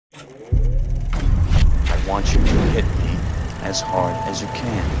I want you to hit me as hard as you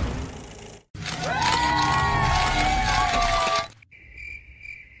can.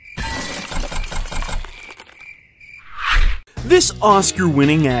 This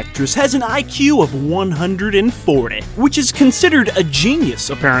Oscar-winning actress has an IQ of 140, which is considered a genius,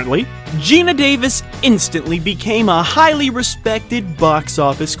 apparently. Geena Davis instantly became a highly respected box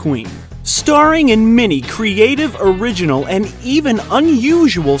office queen, starring in many creative, original, and even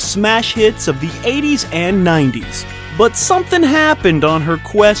unusual smash hits of the 80s and 90s. But something happened on her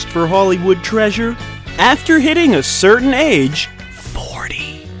quest for Hollywood treasure. After hitting a certain age,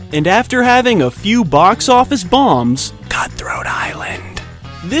 40, and after having a few box office bombs, Cutthroat Island,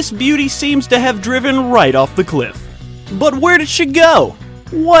 this beauty seems to have driven right off the cliff. But where did she go?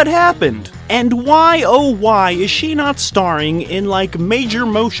 What happened? And why, oh why, is she not starring in like major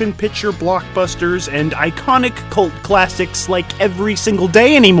motion picture blockbusters and iconic cult classics like every single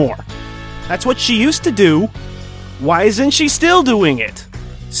day anymore? That's what she used to do. Why isn't she still doing it?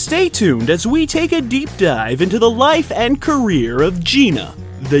 Stay tuned as we take a deep dive into the life and career of Geena,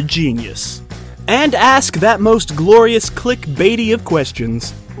 the genius. And ask that most glorious clickbaity of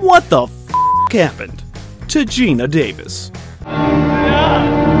questions. What the f*** happened to Geena Davis?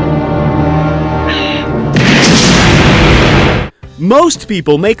 Most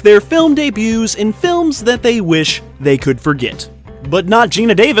people make their film debuts in films that they wish they could forget. But not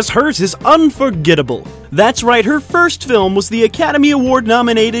Geena Davis, hers is unforgettable. That's right, her first film was the Academy Award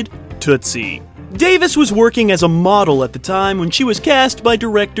nominated Tootsie. Davis was working as a model at the time when she was cast by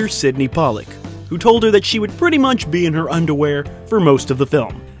director Sydney Pollack, who told her that she would pretty much be in her underwear for most of the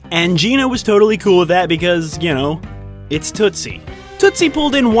film. And Geena was totally cool with that because, you know, it's Tootsie. Tootsie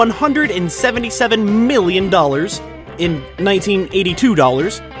pulled in $177 million in 1982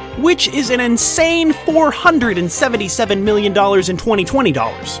 dollars, which is an insane $477 million in 2020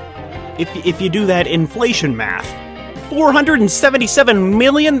 dollars. If you do that inflation math. $477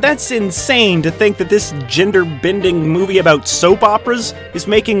 million? That's insane to think that this gender-bending movie about soap operas is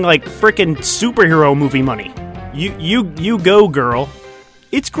making like frickin' superhero movie money. You go, girl.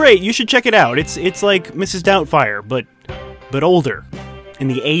 It's great, you should check it out. It's like Mrs. Doubtfire, but older. In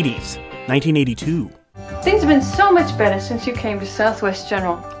the 80s, 1982. Things have been so much better since you came to Southwest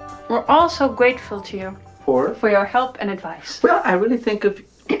General. We're all so grateful to you for your help and advice. Well, I really think of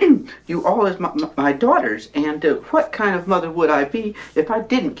you all as my daughters, and what kind of mother would I be if I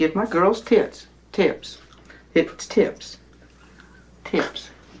didn't give my girls tips? It's tips.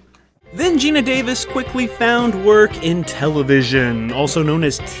 Then Geena Davis quickly found work in television, also known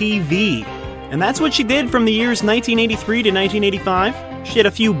as TV. And that's what she did from the years 1983 to 1985. She had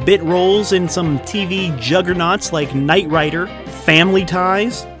a few bit roles in some TV juggernauts like Knight Rider, Family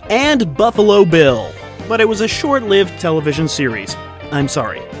Ties, and Buffalo Bill. But it was a short-lived television series. I'm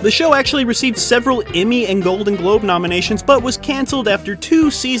sorry. The show actually received several Emmy and Golden Globe nominations, but was canceled after 2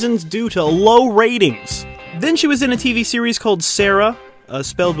 seasons due to low ratings. Then she was in a TV series called Sarah,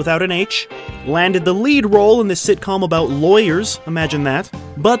 spelled without an H, landed the lead role in the sitcom about lawyers, imagine that,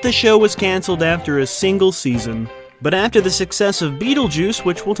 but the show was canceled after a single season. But after the success of Beetlejuice,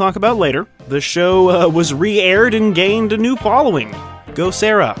 which we'll talk about later, the show was re-aired and gained a new following. Go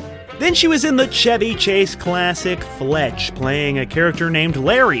Sarah. Then she was in the Chevy Chase classic Fletch, playing a character named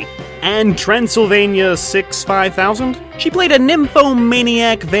Larry. And Transylvania 5000? She played a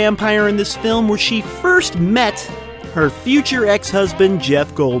nymphomaniac vampire in this film where she first met her future ex-husband,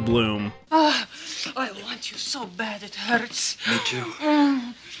 Jeff Goldblum. I want you so bad it hurts. Me too.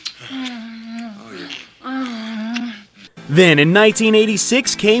 Then in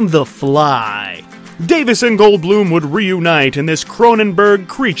 1986 came The Fly. Davis and Goldblum would reunite in this Cronenberg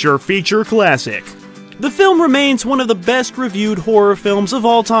creature feature classic. The film remains one of the best reviewed horror films of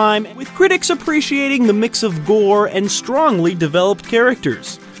all time, with critics appreciating the mix of gore and strongly developed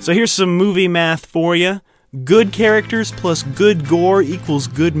characters. So here's some movie math for you. Good characters plus good gore equals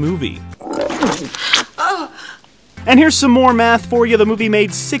good movie. And here's some more math for you. The movie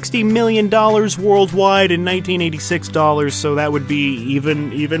made $60 million worldwide in 1986 dollars, so that would be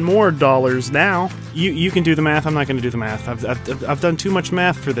even more dollars now. You can do the math. I'm not going to do the math. I've done too much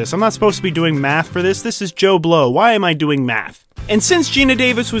math for this. I'm not supposed to be doing math for this. This is Joe Blow. Why am I doing math? And since Geena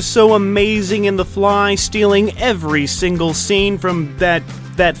Davis was so amazing in The Fly, stealing every single scene from that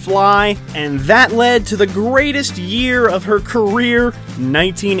fly, and that led to the greatest year of her career,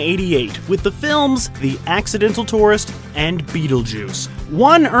 1988, with the films The Accidental Tourist and Beetlejuice.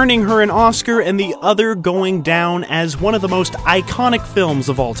 One earning her an Oscar and the other going down as one of the most iconic films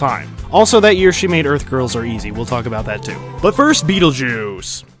of all time. Also that year she made Earth Girls Are Easy, we'll talk about that too. But first,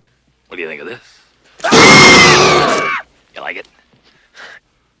 Beetlejuice. What do you think of this? You like it?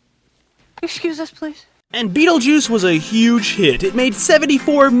 Excuse us, please. And Beetlejuice was a huge hit. It made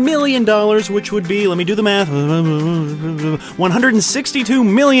 $74 million, which would be, let me do the math,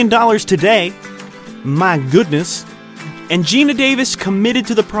 $162 million today. My goodness. And Geena Davis committed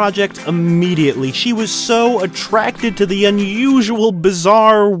to the project immediately. She was so attracted to the unusual,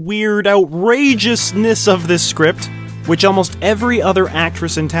 bizarre, weird, outrageousness of this script, which almost every other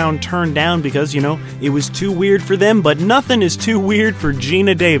actress in town turned down because, it was too weird for them, but nothing is too weird for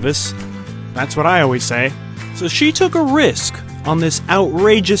Geena Davis. That's what I always say. So she took a risk on this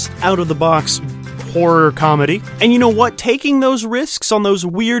outrageous, out-of-the-box horror comedy. And you know what? Taking those risks on those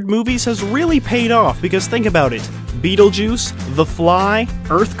weird movies has really paid off, because think about it. Beetlejuice, The Fly,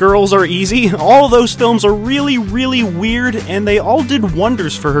 Earth Girls Are Easy, all those films are really, really weird, and they all did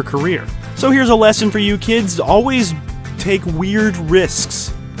wonders for her career. So here's a lesson for you kids. Always take weird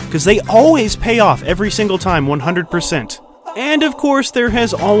risks, because they always pay off every single time, 100%. And of course, there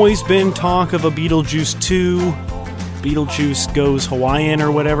has always been talk of a Beetlejuice 2, Beetlejuice Goes Hawaiian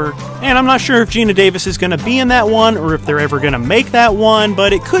or whatever. And I'm not sure if Geena Davis is going to be in that one, or if they're ever going to make that one,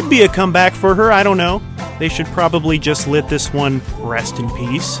 but it could be a comeback for her, I don't know. They should probably just let this one rest in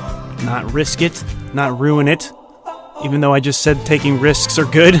peace, not risk it, not ruin it. Even though I just said taking risks are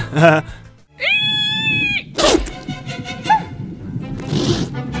good.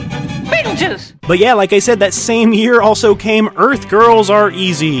 Beetlejuice! But yeah, like I said, that same year also came Earth Girls Are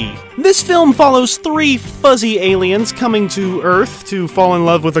Easy. This film follows 3 fuzzy aliens coming to Earth to fall in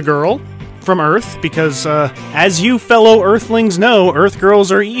love with a girl from Earth, because, as you fellow Earthlings know, Earth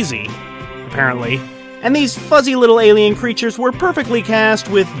Girls are easy, apparently. And these fuzzy little alien creatures were perfectly cast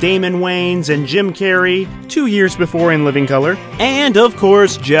with Damon Wayans and Jim Carrey 2 years before in Living Color, and of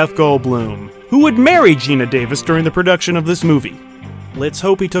course Jeff Goldblum, who would marry Geena Davis during the production of this movie. Let's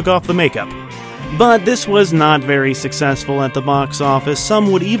hope he took off the makeup. But this was not very successful at the box office. Some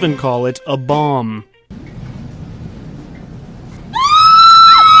would even call it a bomb.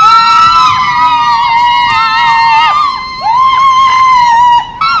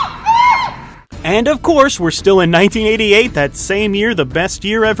 And of course, we're still in 1988, that same year, the best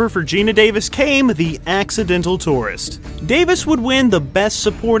year ever for Geena Davis, came The Accidental Tourist. Davis would win the Best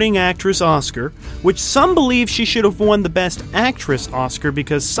Supporting Actress Oscar, which some believe she should have won the Best Actress Oscar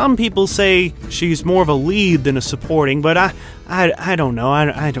because some people say she's more of a lead than a supporting, but I don't know,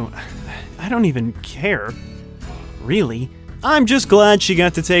 I don't even care. Really. I'm just glad she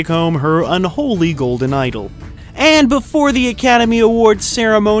got to take home her unholy golden idol. And before the Academy Awards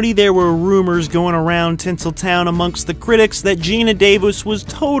ceremony, there were rumors going around Tinseltown amongst the critics that Geena Davis was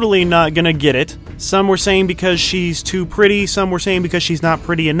totally not gonna get it. Some were saying because she's too pretty, some were saying because she's not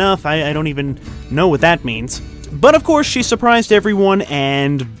pretty enough. I don't even know what that means. But of course, she surprised everyone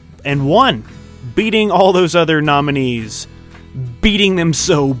and won, beating all those other nominees. Beating them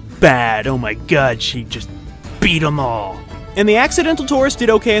so bad. Oh my god, she just beat them all. And The Accidental Tourist did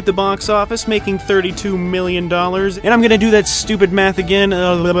okay at the box office, making $32 million. And I'm gonna do that stupid math again.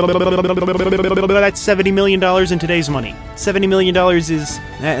 That's $70 million in today's money. $70 million is...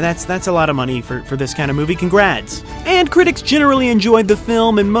 That's a lot of money for this kind of movie. Congrats! And critics generally enjoyed the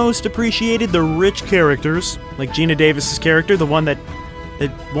film and most appreciated the rich characters, like Geena Davis's character, the one that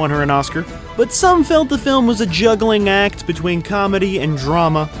won her an Oscar. But some felt the film was a juggling act between comedy and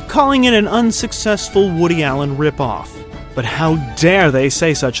drama, calling it an unsuccessful Woody Allen ripoff. But how dare they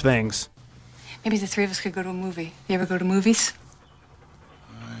say such things? Maybe the 3 of us could go to a movie. You ever go to movies?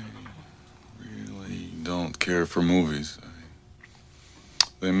 I really don't care for movies.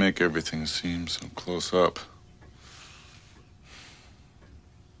 They make everything seem so close up.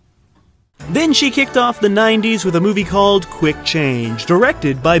 Then she kicked off the 90s with a movie called Quick Change,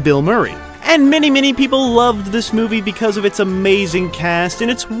 directed by Bill Murray. And many people loved this movie because of its amazing cast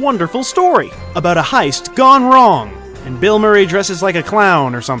and its wonderful story about a heist gone wrong. And Bill Murray dresses like a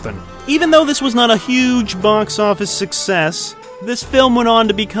clown or something. Even though this was not a huge box office success, this film went on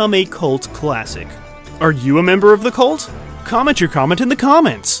to become a cult classic. Are you a member of the cult? Comment your comment in the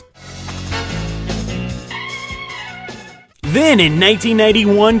comments. Then in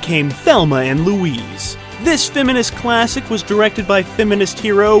 1991 came Thelma and Louise. This feminist classic was directed by feminist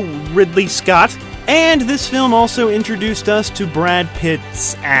hero Ridley Scott, and this film also introduced us to Brad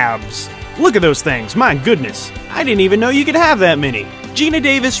Pitt's abs. Look at those things, my goodness. I didn't even know you could have that many. Geena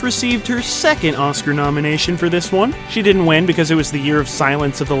Davis received her second Oscar nomination for this one. She didn't win because it was the year of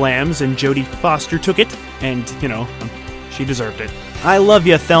Silence of the Lambs and Jodie Foster took it, and, she deserved it. I love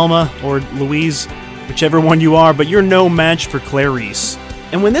ya, Thelma, or Louise, whichever one you are, but you're no match for Clarice.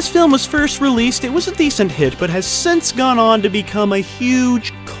 And when this film was first released, it was a decent hit, but has since gone on to become a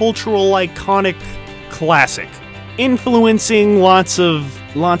huge cultural iconic classic. influencing lots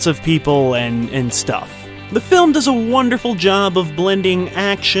of people and stuff. The film does a wonderful job of blending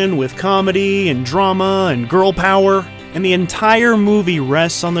action with comedy and drama and girl power, and the entire movie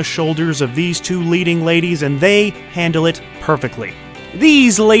rests on the shoulders of these two leading ladies, and they handle it perfectly.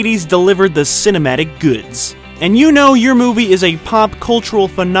 These ladies delivered the cinematic goods. And you know your movie is a pop cultural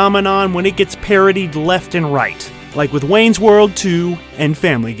phenomenon when it gets parodied left and right, like with Wayne's World 2 and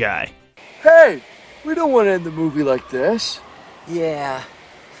Family Guy. Hey, we don't want to end the movie like this. Yeah.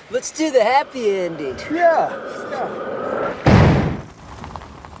 Let's do the happy ending. Yeah.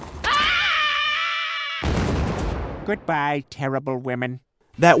 Goodbye, terrible women.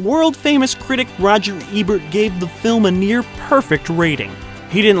 That world-famous critic Roger Ebert gave the film a near-perfect rating.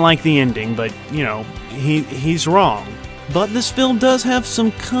 He didn't like the ending, but, you know, he's wrong. But this film does have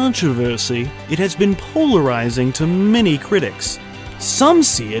some controversy. It has been polarizing to many critics. Some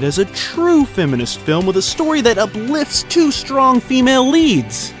see it as a true feminist film with a story that uplifts two strong female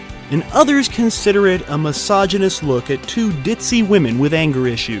leads. And others consider it a misogynist look at two ditzy women with anger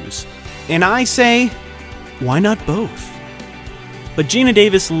issues. And I say, why not both? But Geena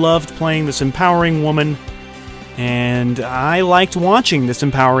Davis loved playing this empowering woman, and I liked watching this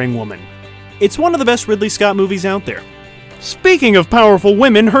empowering woman. It's one of the best Ridley Scott movies out there. Speaking of powerful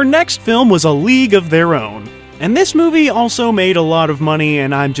women, her next film was A League of Their Own. And this movie also made a lot of money,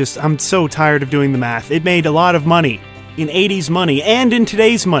 and I'm so tired of doing the math. It made a lot of money. In 80s money, and in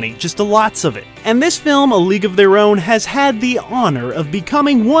today's money, just lots of it. And this film, A League of Their Own, has had the honor of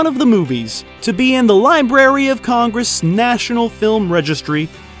becoming one of the movies to be in the Library of Congress National Film Registry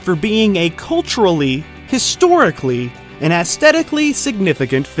for being a culturally, historically, and aesthetically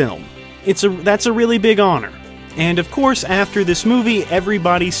significant film. That's a really big honor. And of course, after this movie,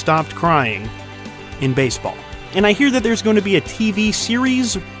 everybody stopped crying in baseball. And I hear that there's going to be a TV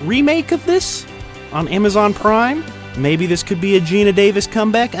series remake of this on Amazon Prime. Maybe this could be a Geena Davis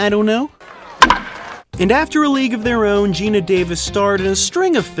comeback, I don't know. And after A League of Their Own, Geena Davis starred in a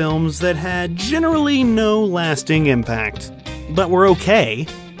string of films that had generally no lasting impact, but were okay,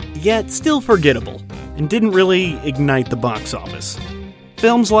 yet still forgettable, and didn't really ignite the box office.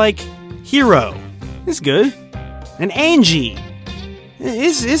 Films like Hero is good, and Angie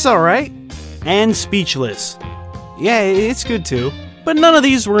is alright, and Speechless. Yeah, it's good too. But none of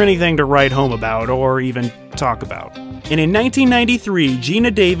these were anything to write home about or even talk about. And in 1993,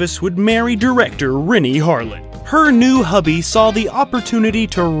 Geena Davis would marry director Renny Harlin. Her new hubby saw the opportunity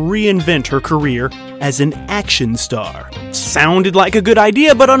to reinvent her career as an action star. Sounded like a good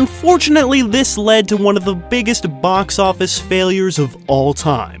idea, but unfortunately this led to one of the biggest box office failures of all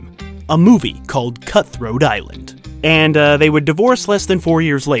time. A movie called Cutthroat Island. And they would divorce less than 4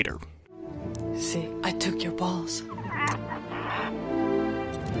 years later. See, I took your balls.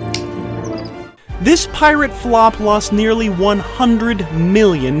 This pirate flop lost nearly $100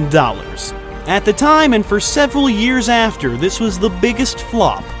 million. At the time, and for several years after, this was the biggest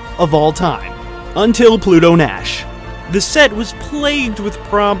flop of all time. Until Pluto Nash. The set was plagued with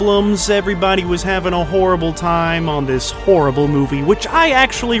problems, everybody was having a horrible time on this horrible movie, which I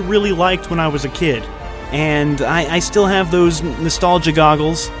actually really liked when I was a kid. And I still have those nostalgia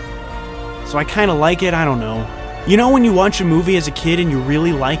goggles, so I kinda like it, I don't know. You know when you watch a movie as a kid and you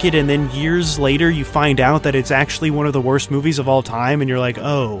really like it, and then years later you find out that it's actually one of the worst movies of all time, and you're like,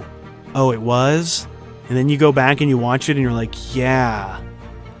 oh, it was? And then you go back and you watch it and you're like, yeah,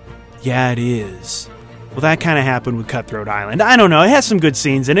 it is. Well, that kind of happened with Cutthroat Island. I don't know, it has some good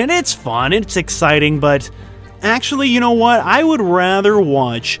scenes in it, it's fun, it's exciting, but actually, you know what? I would rather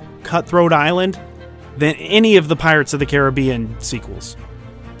watch Cutthroat Island than any of the Pirates of the Caribbean sequels.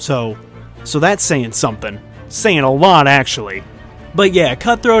 So that's saying something. Saying a lot, actually. But yeah,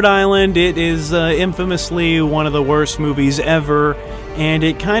 Cutthroat Island, it is infamously one of the worst movies ever, and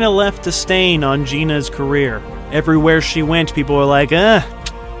it kind of left a stain on Geena's career. Everywhere she went, people were like,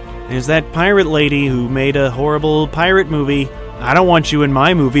 there's that pirate lady who made a horrible pirate movie. I don't want you in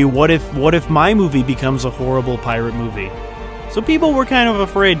my movie. What if my movie becomes a horrible pirate movie? So people were kind of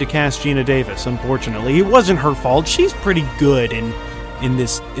afraid to cast Geena Davis, unfortunately. It wasn't her fault. She's pretty good in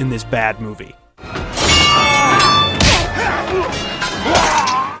this bad movie.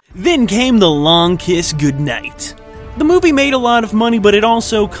 Then came The Long Kiss Goodnight. The movie made a lot of money, but it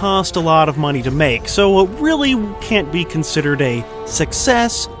also cost a lot of money to make, so it really can't be considered a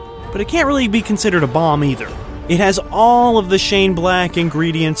success, but it can't really be considered a bomb either. It has all of the Shane Black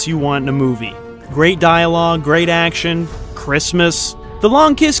ingredients you want in a movie. Great dialogue, great action, Christmas. The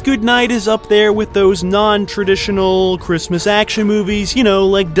Long Kiss Goodnight is up there with those non-traditional Christmas action movies, you know,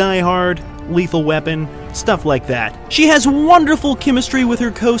 like Die Hard, Lethal Weapon, stuff like that. She has wonderful chemistry with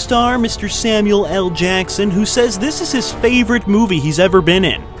her co-star, Mr. Samuel L. Jackson, who says this is his favorite movie he's ever been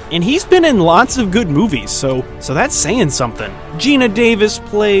in. And he's been in lots of good movies, so that's saying something. Geena Davis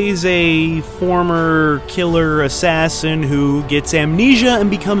plays a former killer assassin who gets amnesia and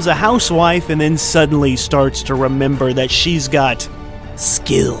becomes a housewife and then suddenly starts to remember that she's got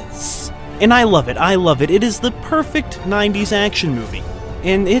skills. And I love it. It is the perfect 90s action movie.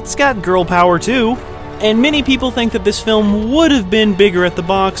 And it's got girl power too. And many people think that this film would have been bigger at the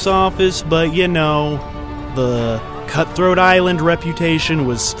box office, but you know, the Cutthroat Island reputation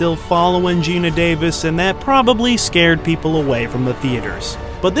was still following Geena Davis, and that probably scared people away from the theaters.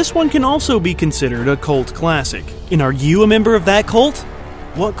 But this one can also be considered a cult classic. And are you a member of that cult?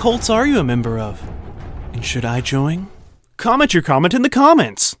 What cults are you a member of? And should I join? Comment your comment in the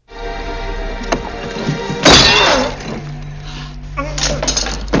comments!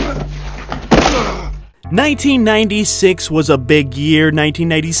 "1996 was a big year.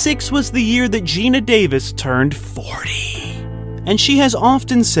 1996 was the year that Geena Davis turned 40. And she has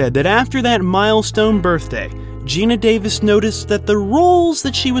often said that after that milestone birthday, Geena Davis noticed that the roles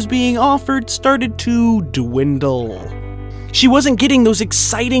that she was being offered started to dwindle. She wasn't getting those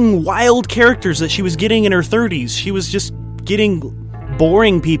exciting, wild characters that she was getting in her 30s. She was just getting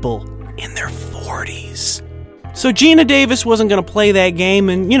boring people in their 40s. So Geena Davis wasn't going to play that game,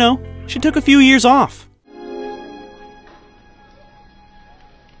 and, you know, she took a few years off.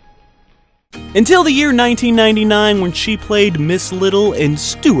 Until the year 1999, when she played Miss Little in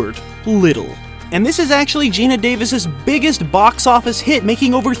Stuart Little. And this is actually Geena Davis's biggest box office hit,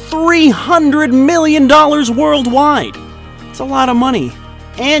 making over $300 million worldwide. It's a lot of money.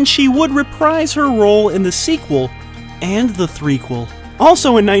 And she would reprise her role in the sequel and the threequel.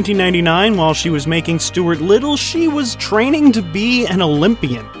 Also in 1999, while she was making Stuart Little, she was training to be an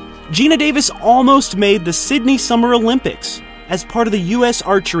Olympian. Geena Davis almost made the Sydney Summer Olympics as part of the U.S.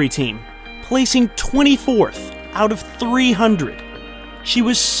 archery team, placing 24th out of 300. She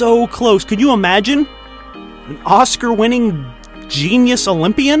was so close. Could you imagine? An Oscar-winning genius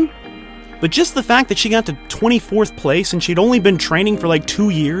Olympian? But just the fact that she got to 24th place and she'd only been training for like 2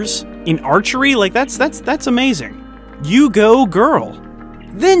 years in archery, like that's amazing. You go, girl.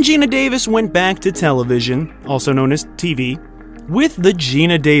 Then Geena Davis went back to television, also known as TV, with The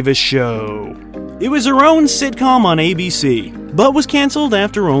Geena Davis Show. It was her own sitcom on ABC, but was canceled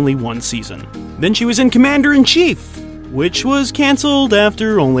after only 1 season. Then she was in Commander-in-Chief, which was canceled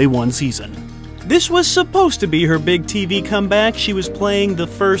after only 1 season. This was supposed to be her big TV comeback. She was playing the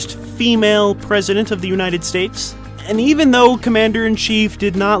first female president of the United States. And even though Commander-in-Chief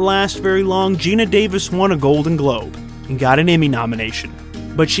did not last very long, Geena Davis won a Golden Globe and got an Emmy nomination.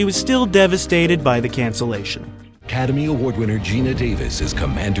 But she was still devastated by the cancellation. Academy Award winner Geena Davis is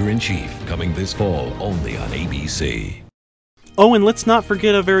Commander-in-Chief, coming this fall only on ABC. Oh, and let's not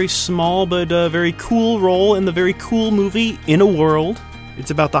forget a very small but very cool role in the very cool movie In a World.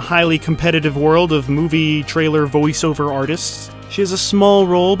 It's about the highly competitive world of movie trailer voiceover artists. She has a small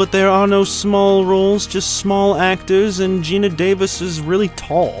role, but there are no small roles, just small actors, and Geena Davis is really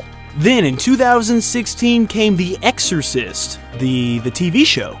tall. Then, in 2016, came The Exorcist, the TV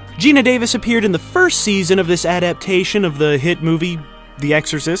show. Geena Davis appeared in the first season of this adaptation of the hit movie The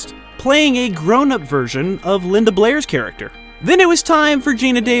Exorcist, playing a grown-up version of Linda Blair's character. Then it was time for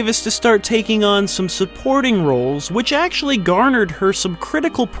Geena Davis to start taking on some supporting roles, which actually garnered her some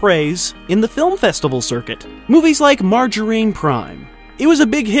critical praise in the film festival circuit. Movies like Margarine Prime. It was a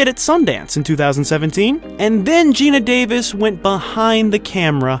big hit at Sundance in 2017, and then Geena Davis went behind the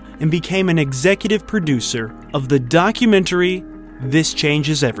camera and became an executive producer of the documentary This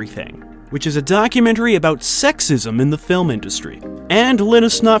Changes Everything, which is a documentary about sexism in the film industry. And let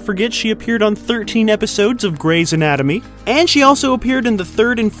us not forget, she appeared on 13 episodes of Grey's Anatomy, and she also appeared in the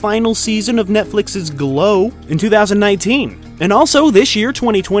 3rd and final season of Netflix's Glow in 2019. And also this year,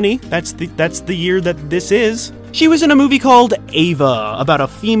 2020, that's the year that this is, she was in a movie called Ava, about a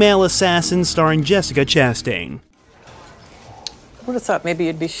female assassin starring Jessica Chastain. I would have thought maybe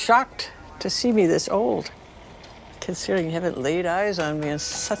you'd be shocked to see me this old, considering you haven't laid eyes on me in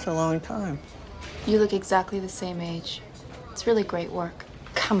such a long time. You look exactly the same age. It's really great work.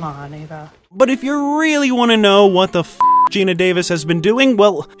 Come on, Ava. But if you really want to know what the Geena Davis has been doing,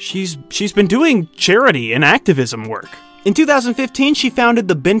 well, she's been doing charity and activism work. In 2015, she founded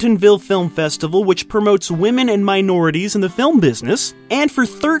the Bentonville Film Festival, which promotes women and minorities in the film business. And for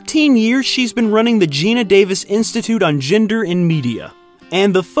 13 years, she's been running the Geena Davis Institute on Gender in Media.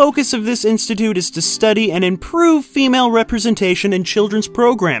 And the focus of this institute is to study and improve female representation in children's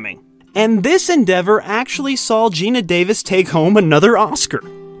programming. And this endeavor actually saw Geena Davis take home another Oscar.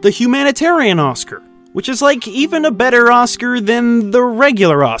 the Humanitarian Oscar, which is like even a better Oscar than the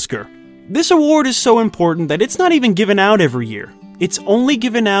regular Oscar. This award is so important that it's not even given out every year. It's only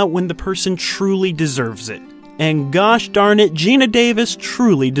given out when the person truly deserves it. And gosh darn it, Geena Davis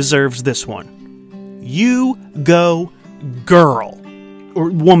truly deserves this one. You go, girl. Or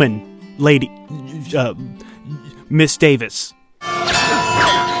woman, lady, Miss Davis.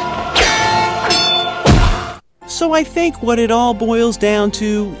 So I think what it all boils down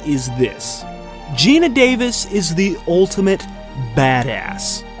to is this. Geena Davis is the ultimate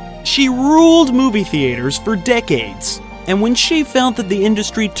badass. She ruled movie theaters for decades, and when she felt that the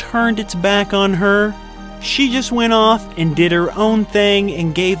industry turned its back on her, she just went off and did her own thing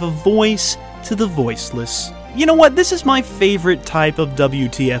and gave a voice to the voiceless. You know what? This is my favorite type of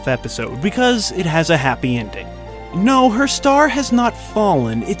WTF episode because it has a happy ending. No, her star has not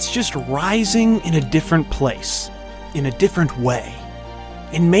fallen, it's just rising in a different place, in a different way.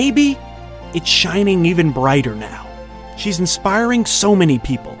 And maybe it's shining even brighter now. She's inspiring so many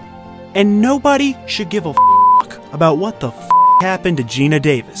people. And nobody should give a fuck about what the happened to Geena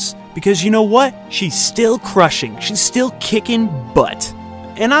Davis. Because you know what? She's still crushing, she's still kicking butt.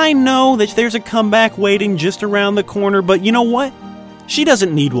 And I know that there's a comeback waiting just around the corner, but you know what? She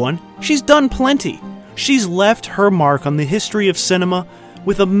doesn't need one. She's done plenty. She's left her mark on the history of cinema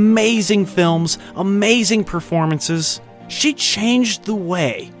with amazing films, amazing performances. She changed the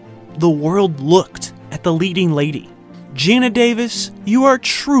way the world looked at the leading lady. Geena Davis, you are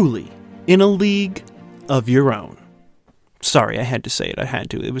truly in a league of your own. Sorry, I had to say it. I had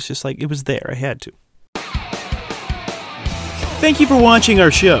to. It was just like, it was there. I had to. Thank you for watching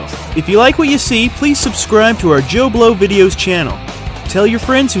our show. If you like what you see, please subscribe to our Joe Blow Videos channel. Tell your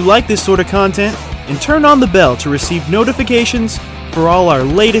friends who like this sort of content, and turn on the bell to receive notifications for all our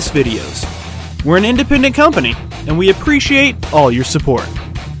latest videos. We're an independent company, and we appreciate all your support.